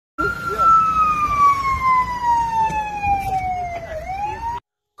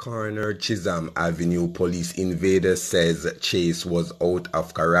Coroner Chisholm Avenue police invader says chase was out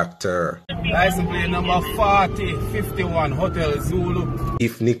of character. License plate number 4051 Hotel Zulu.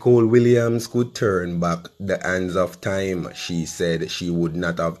 If Nicole Williams could turn back the hands of time, she said she would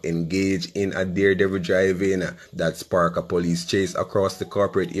not have engaged in a daredevil driving that sparked a police chase across the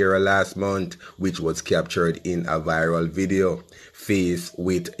corporate area last month, which was captured in a viral video. Faced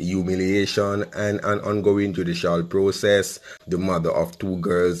with humiliation and an ongoing judicial process, the mother of two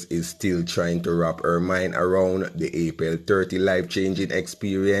girls is still trying to wrap her mind around the April 30 life-changing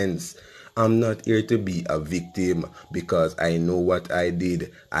experience. I'm not here to be a victim because I know what I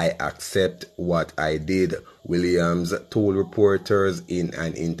did. I accept what I did, Williams told reporters in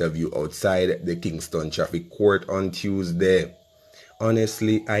an interview outside the Kingston Traffic Court on Tuesday.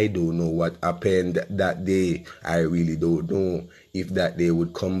 Honestly, I don't know what happened that day. I really don't know. If that day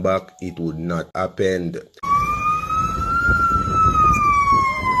would come back, it would not happen.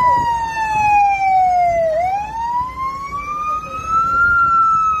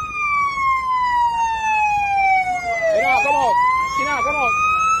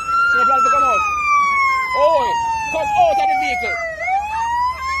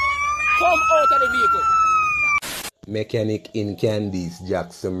 Mechanic in Khandice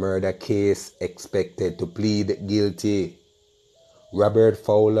Jackson murder case expected to plead guilty. Robert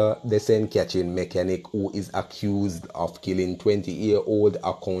Fowler, the scent-catching mechanic who is accused of killing 20-year-old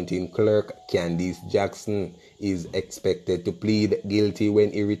accounting clerk Khandice Jackson, is expected to plead guilty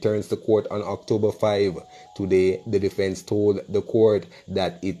when he returns to court on October 5. Today, the defense told the court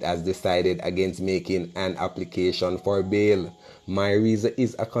that it has decided against making an application for bail. My reason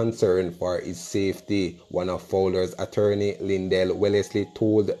is a concern for his safety, one of Fowler's attorney, Lindell Wellesley,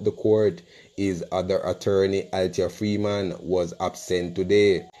 told the court. His other attorney, Althea Freeman, was absent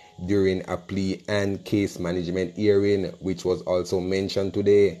today. During a plea and case management hearing, which was also mentioned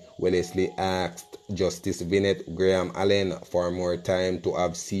today, Wellesley asked Justice Graham Allen for more time to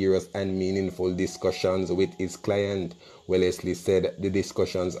have serious and meaningful discussions with his client. Wellesley said the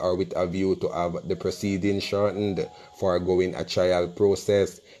discussions are with a view to have the proceedings shortened, foregoing a trial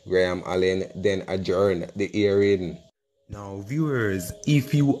process. Graham Allen then adjourned the hearing. Now viewers,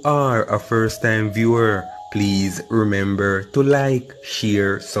 if you are a first-time viewer, please remember to like,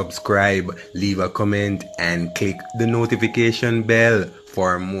 share, subscribe, leave a comment, and click the notification bell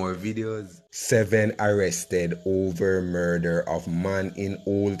for more videos. 7 arrested over murder of man in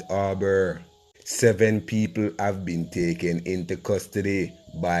Old Harbour. 7 people have been taken into custody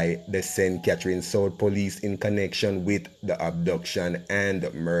by the St. Catherine South Police in connection with the abduction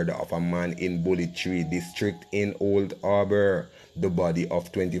and murder of a man in Bullet Tree District in Old Harbour. The body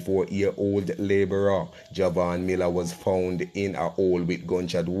of 24-year-old laborer Javon Miller was found in a hole with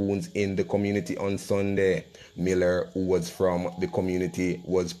gunshot wounds in the community on Sunday. Miller, who was from the community,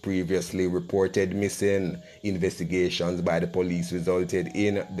 was previously reported missing. Investigations by the police resulted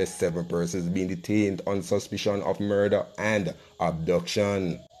in the 7 persons being detained on suspicion of murder and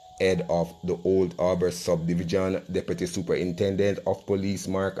abduction. Head of the Old Harbour Subdivision, Deputy Superintendent of Police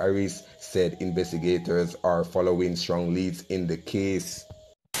Mark Harris, said investigators are following strong leads in the case.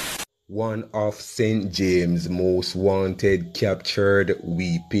 One of St. James' most wanted captured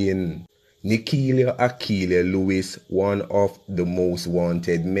weeping. Nikhil Akile Lewis, one of the most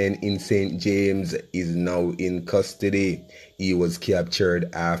wanted men in St. James, is now in custody. He was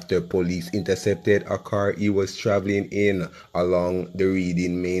captured after police intercepted a car he was traveling in along the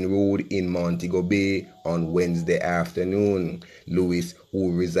Reading Main Road in Montego Bay on Wednesday afternoon. Lewis,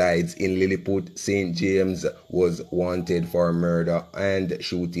 who resides in Lilliput, St. James, was wanted for murder and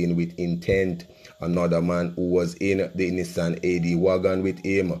shooting with intent. Another man who was in the Nissan AD wagon with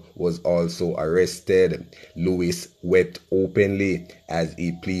him was also arrested. Lewis wept openly as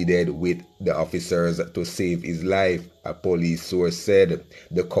he pleaded with the officers to save his life, a police source said.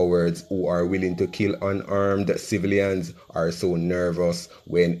 The cowards who are willing to kill unarmed civilians are so nervous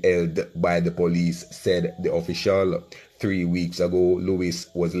when held by the police, said the official. 3 weeks ago, Lewis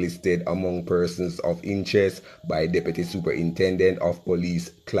was listed among persons of interest by Deputy Superintendent of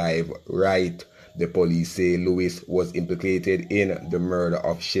Police Clive Wright. The police say Lewis was implicated in the murder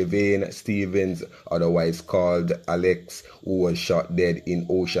of Chevane Stevens, otherwise called Alex, who was shot dead in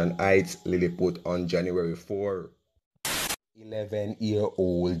Ocean Heights, Lilliput on January 4.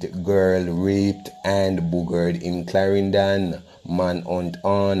 11-year-old girl raped and buggered in Clarendon, manhunt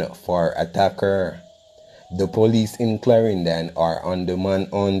on for attacker. The police in Clarendon are on the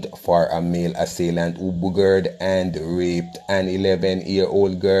manhunt for a male assailant who buggered and raped an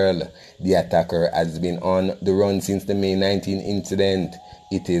 11-year-old girl. The attacker has been on the run since the May 19 incident.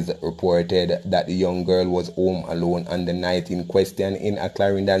 It is reported that the young girl was home alone on the night in question in a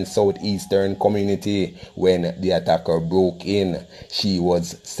Clarendon southeastern community when the attacker broke in. She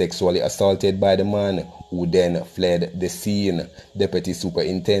was sexually assaulted by the man, who then fled the scene. Deputy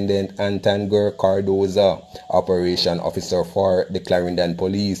Superintendent Antanger Cardoza, Operation Officer for the Clarendon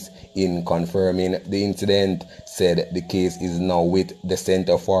Police, in confirming the incident, said the case is now with the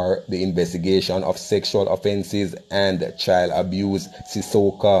Center for the Investigation of Sexual Offences and Child Abuse,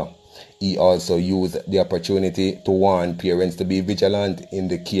 C0P. He also used the opportunity to warn parents to be vigilant in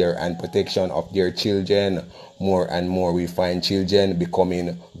the care and protection of their children. More and more we find children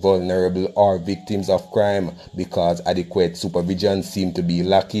becoming vulnerable or victims of crime because adequate supervision seems to be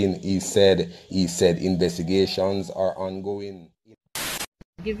lacking, he said. He said investigations are ongoing.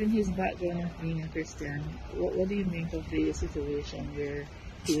 Given his background of being a Christian, what do you make of the situation where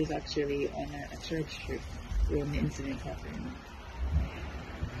he was actually on a church trip when the incident happened?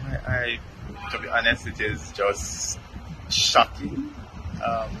 To be honest, it is just shocking.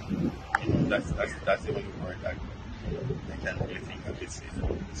 That's the only word that I can really think of. It's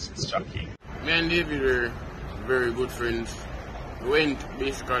just shocking. Me and David were very good friends. We went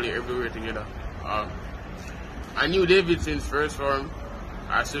basically everywhere together. I knew David since first form.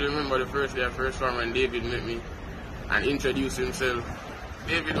 I still remember the first day of first form when David met me and introduced himself.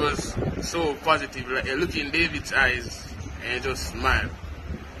 David was so positive. Like, you look in David's eyes and you just smile.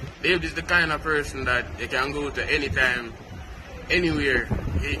 David is the kind of person that you can go to anytime, anywhere.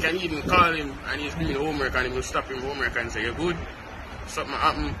 You can even call him and he's doing homework and he will stop him homework and say, "You're good? Something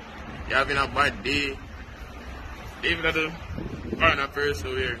happened? You're having a bad day?" David is the kind of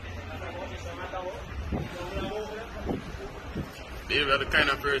person where David is the kind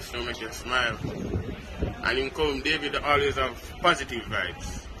of person who makes you smile. And in come, David always have positive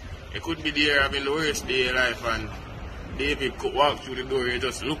vibes. You could be there having the worst day of your life and David could walk through the door, you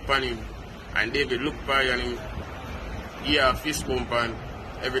just look on him, and David look by and him, a fist bump and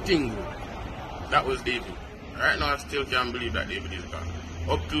everything good. That was David. Right now I still can't believe that David is gone.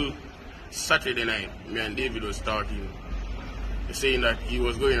 Up to Saturday night, me and David was talking. He's saying that he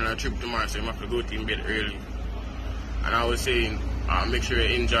was going on a trip tomorrow, so he have to go to bed early. And I was saying, make sure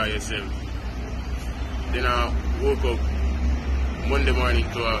you enjoy yourself. Then I woke up Monday morning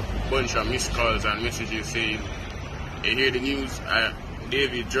to a bunch of missed calls and messages saying, "You hear the news?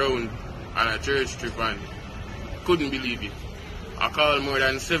 David drowned on a church trip," and couldn't believe it. I called more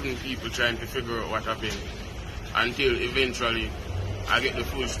than 7 people trying to figure out what happened until eventually I get the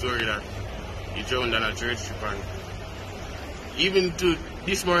full story that he drowned on a church trip. And even to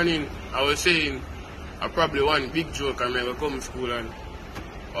this morning, I was saying I probably one big joke and I come to school and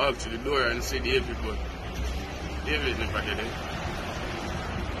walk to the door and say David, but David never did it.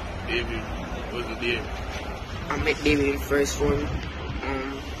 David wasn't there. I met David in first form.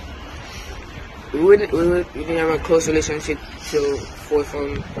 We didn't have a close relationship till fourth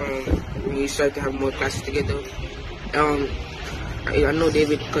form. We started to have more classes together. I know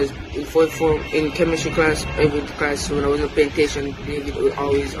David because in fourth form, in chemistry class, every class when I wasn't paying attention, David would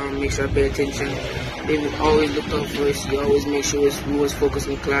always make sure I pay attention. David always looked out for us. He always made sure we was focused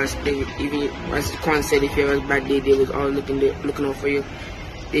in class. David, even as Kwan said, if you had a bad day, David was always looking out for you.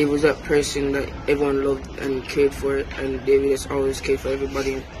 David was that person that everyone loved and cared for, and David has always cared for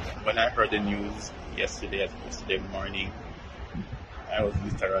everybody. When I heard the news yesterday morning, I was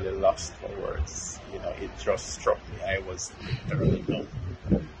literally lost for words. It just struck me. I was literally numb.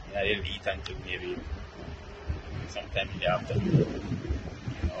 I didn't eat until maybe sometime in the afternoon.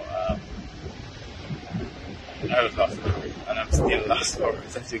 I was lost for words, and I'm still lost for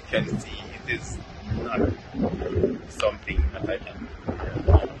words. As you can see, it is not something that I can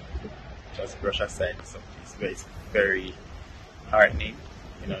just brush aside. It's very heartening,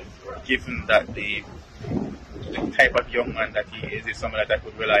 given that the type of young man that he is someone that I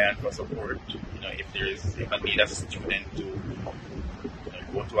could rely on for support. If I need a student to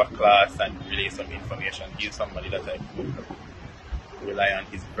go to a class and relay some information, he's somebody that I could rely on.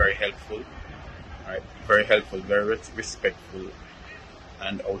 He's very helpful, right? Very helpful, very respectful,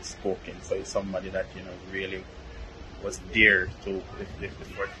 and outspoken. So he's somebody that really was dear to the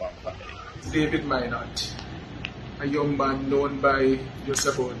fourth form family. David Minot, a young man known by just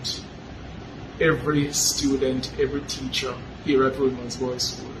about every student, every teacher here at Williams Boys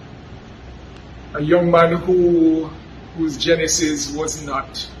School. A young man whose genesis was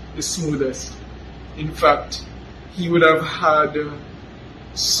not the smoothest. In fact, he would have had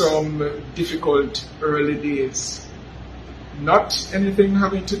some difficult early days. Not anything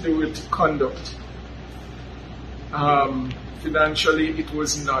having to do with conduct. Financially, it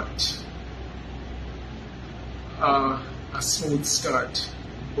was not a smooth start.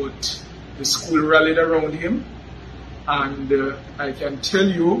 but the school rallied around him, and I can tell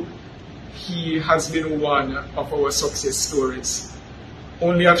you he has been one of our success stories.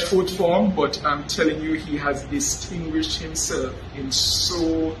 Only at fourth form, but I'm telling you, he has distinguished himself in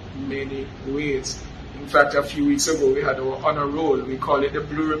so many ways. In fact, a few weeks ago, we had our honor roll. We call it the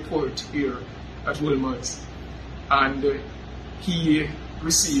Blue Report here at Wilmers. And he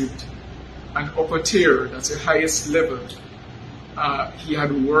received an upper tier, that's the highest level. He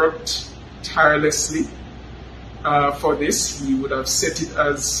had worked tirelessly for this. He would have set it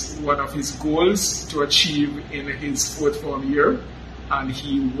as one of his goals to achieve in his fourth form year. And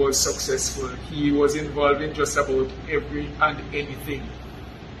he was successful. He was involved in just about every and anything.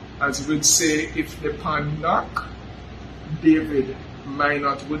 As we'd say, if the pan knock, David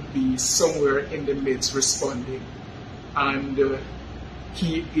Minot would be somewhere in the midst responding. And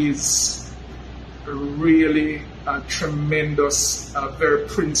he is really a tremendous, very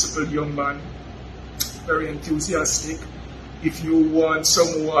principled young man, very enthusiastic. If you want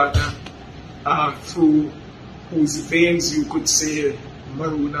someone through whose veins you could say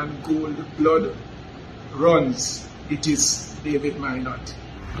maroon and gold blood runs, it is David Minot.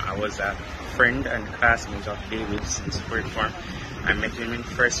 I was a friend and classmate of David since fourth form. I met him in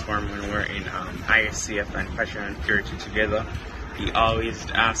first form when we were in ISCF and Passion and Purity together. He always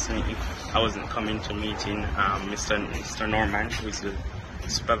asked me if I wasn't coming to meeting Mr. Norman, who is the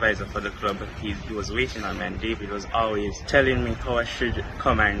supervisor for the club. He was waiting on me, and David was always telling me how I should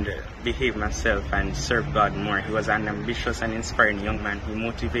come and behave myself and serve God more. He was an ambitious and inspiring young man. He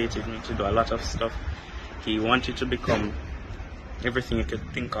motivated me to do a lot of stuff. He wanted to become everything you could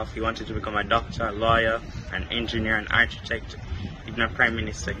think of. He wanted to become a doctor, a lawyer, an engineer, an architect, even a prime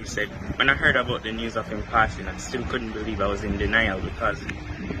minister. He said, when I heard about the news of him passing, I still couldn't believe. I was in denial because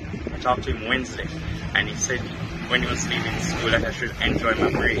I talked to him Wednesday, and he said when he was leaving school that I should enjoy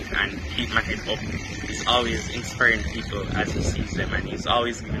my break and keep my head up. He's always inspiring people as he sees them, and he's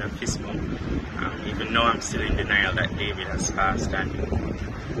always giving a fist bump. Even though I'm still in denial that David has passed, and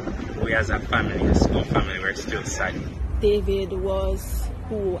we as a family, a school family, we're still sad. David was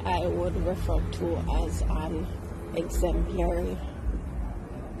who I would refer to as an exemplary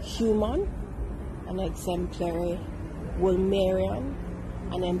human, an exemplary Wilmerian,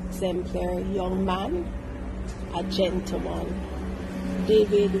 an exemplary young man, a gentleman.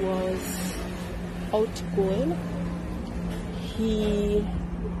 David was outgoing. He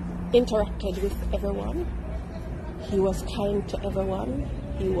interacted with everyone. He was kind to everyone.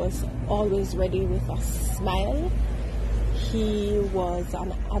 He was always ready with a smile. He was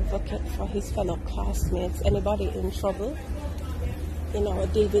an advocate for his fellow classmates. Anybody in trouble,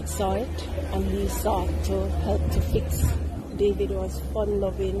 David saw it and he sought to help to fix. David was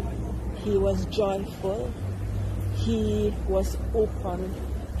fun-loving. He was joyful. He was open.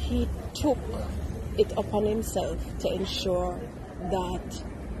 He took it upon himself to ensure that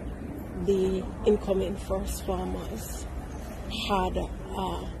the incoming first formers had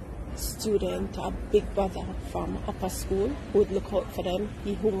a student, a big brother from upper school who would look out for them.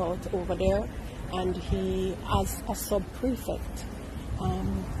 He hung out over there, and he, as a sub-prefect,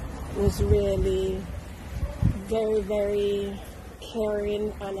 was really very, very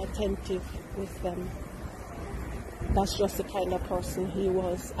caring and attentive with them. That's just the kind of person he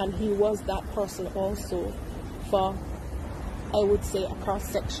was, and he was that person also for, I would say, a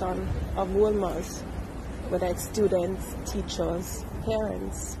cross-section of Wilmers, whether it's students, teachers,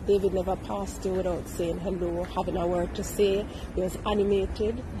 parents. David never passed through without saying hello, having a word to say. He was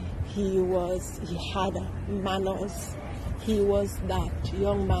animated. He had manners. He was that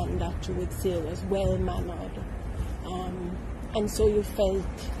young man that you would say was well-mannered. And so you felt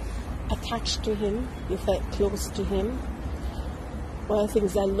attached to him, you felt close to him. One of the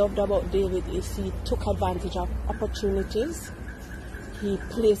things I loved about David is he took advantage of opportunities. He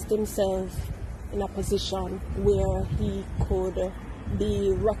placed himself in a position where he could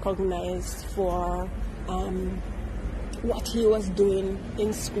be recognized for what he was doing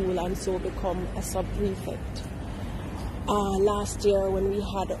in school, and so become a sub-prefect. Last year when we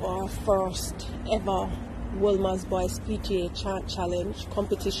had our first ever Wilmers Boys PTA Chant Challenge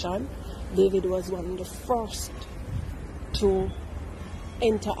competition, David was one of the first to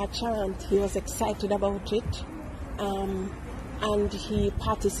enter a chant. He was excited about it, and he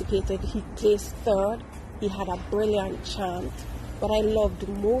participated. He placed third. He had a brilliant chant. What I loved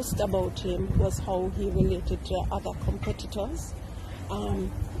most about him was how he related to other competitors.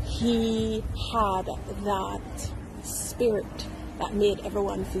 He had that spirit that made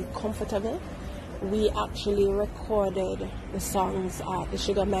everyone feel comfortable. We actually recorded the songs at the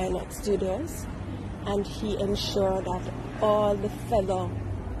Sugar Minot Studios, and he ensured that all the fellow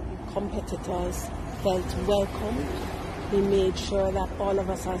competitors felt welcomed. He made sure that all of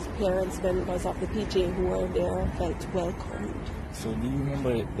us as parents, members of the PTA who were there, felt welcomed. So do you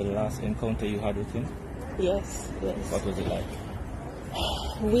remember the last encounter you had with him? Yes. What was it like?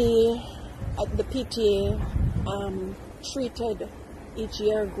 We, at the PTA, treated each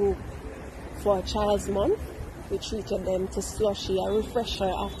year group for Child's Month. We treated them to slushy, a refresher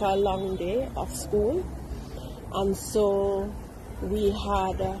after a long day of school. And so we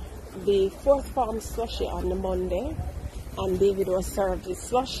had the fourth form slushy on the Monday, and David was served with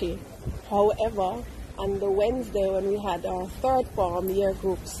slushy. However, on the Wednesday when we had our third form year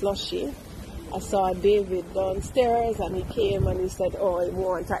group slushy, I saw David downstairs and he came and he said, oh, he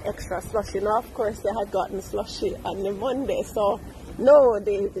wants an extra slushy. Now, of course, they had gotten slushy on the Monday, so no,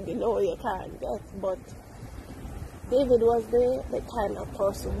 David, no, you can't get. But David was the kind of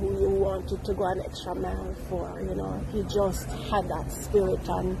person who you wanted to go an extra mile for, you know. He just had that spirit,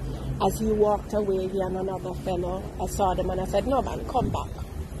 and as he walked away, he and another fellow, I saw them and I said, no man, come back.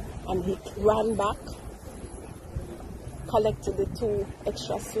 And he ran back, collected the 2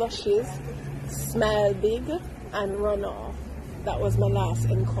 extra slushies, smiled big, and run off. That was my last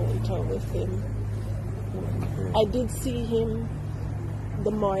encounter with him. I did see him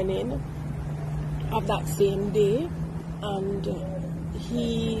the morning of that same day, and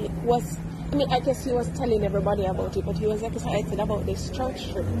he was, I guess he was telling everybody about it, but he was excited about this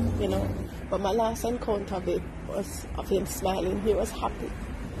church trip, you know. But my last encounter of it was of him smiling. He was happy.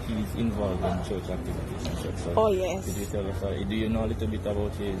 He's involved in church activities and such. So oh yes. Did you tell us, do you know a little bit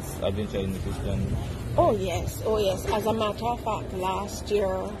about his adventure in the Christian? Oh yes. As a matter of fact, last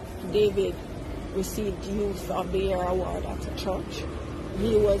year David received Youth of the Year award at the church.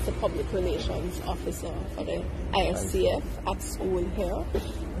 He was the public relations officer for the ISCF at school here.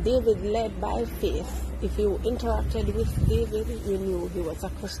 David led by faith. If you interacted with David, you knew he was a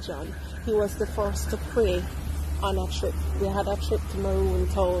Christian. He was the first to pray on a trip. We had a trip to Maroon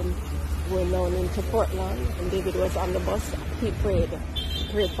Town, going down into Portland, and David was on the bus. He prayed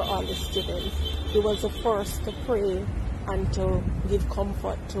for all the students. He was the first to pray and to give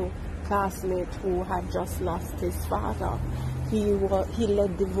comfort to classmates who had just lost his father. He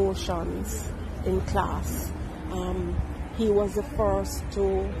led devotions in class. He was the first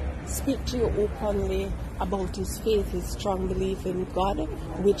to speak to you openly about his faith, his strong belief in God,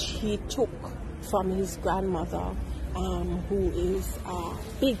 which he took from his grandmother, who is a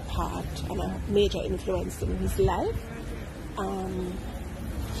big part and a major influence in his life.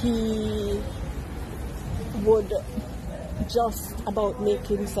 He would just about make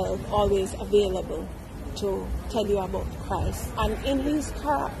himself always available to tell you about Christ. And in his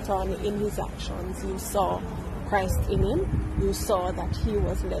character and in his actions, you saw Christ in him. You saw that he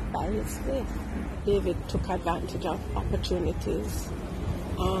was led by his faith. David took advantage of opportunities.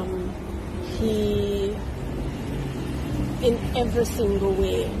 He, in every single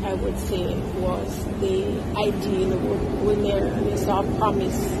way, I would say, was the ideal winner. He saw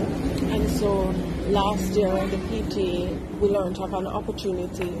promise. And so last year, the PTA, we learned of an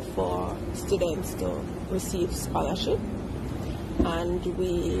opportunity for students to receive scholarship. And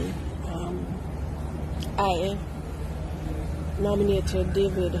I nominated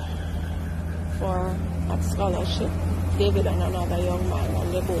David for that scholarship. David and another young man,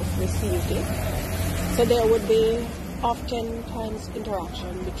 and they both received it. So there would be oftentimes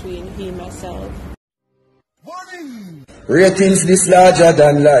interaction between he and myself. Warning! Ratings this larger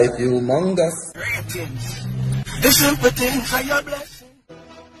than life, humongous. Ratings. The simple things are your blessed.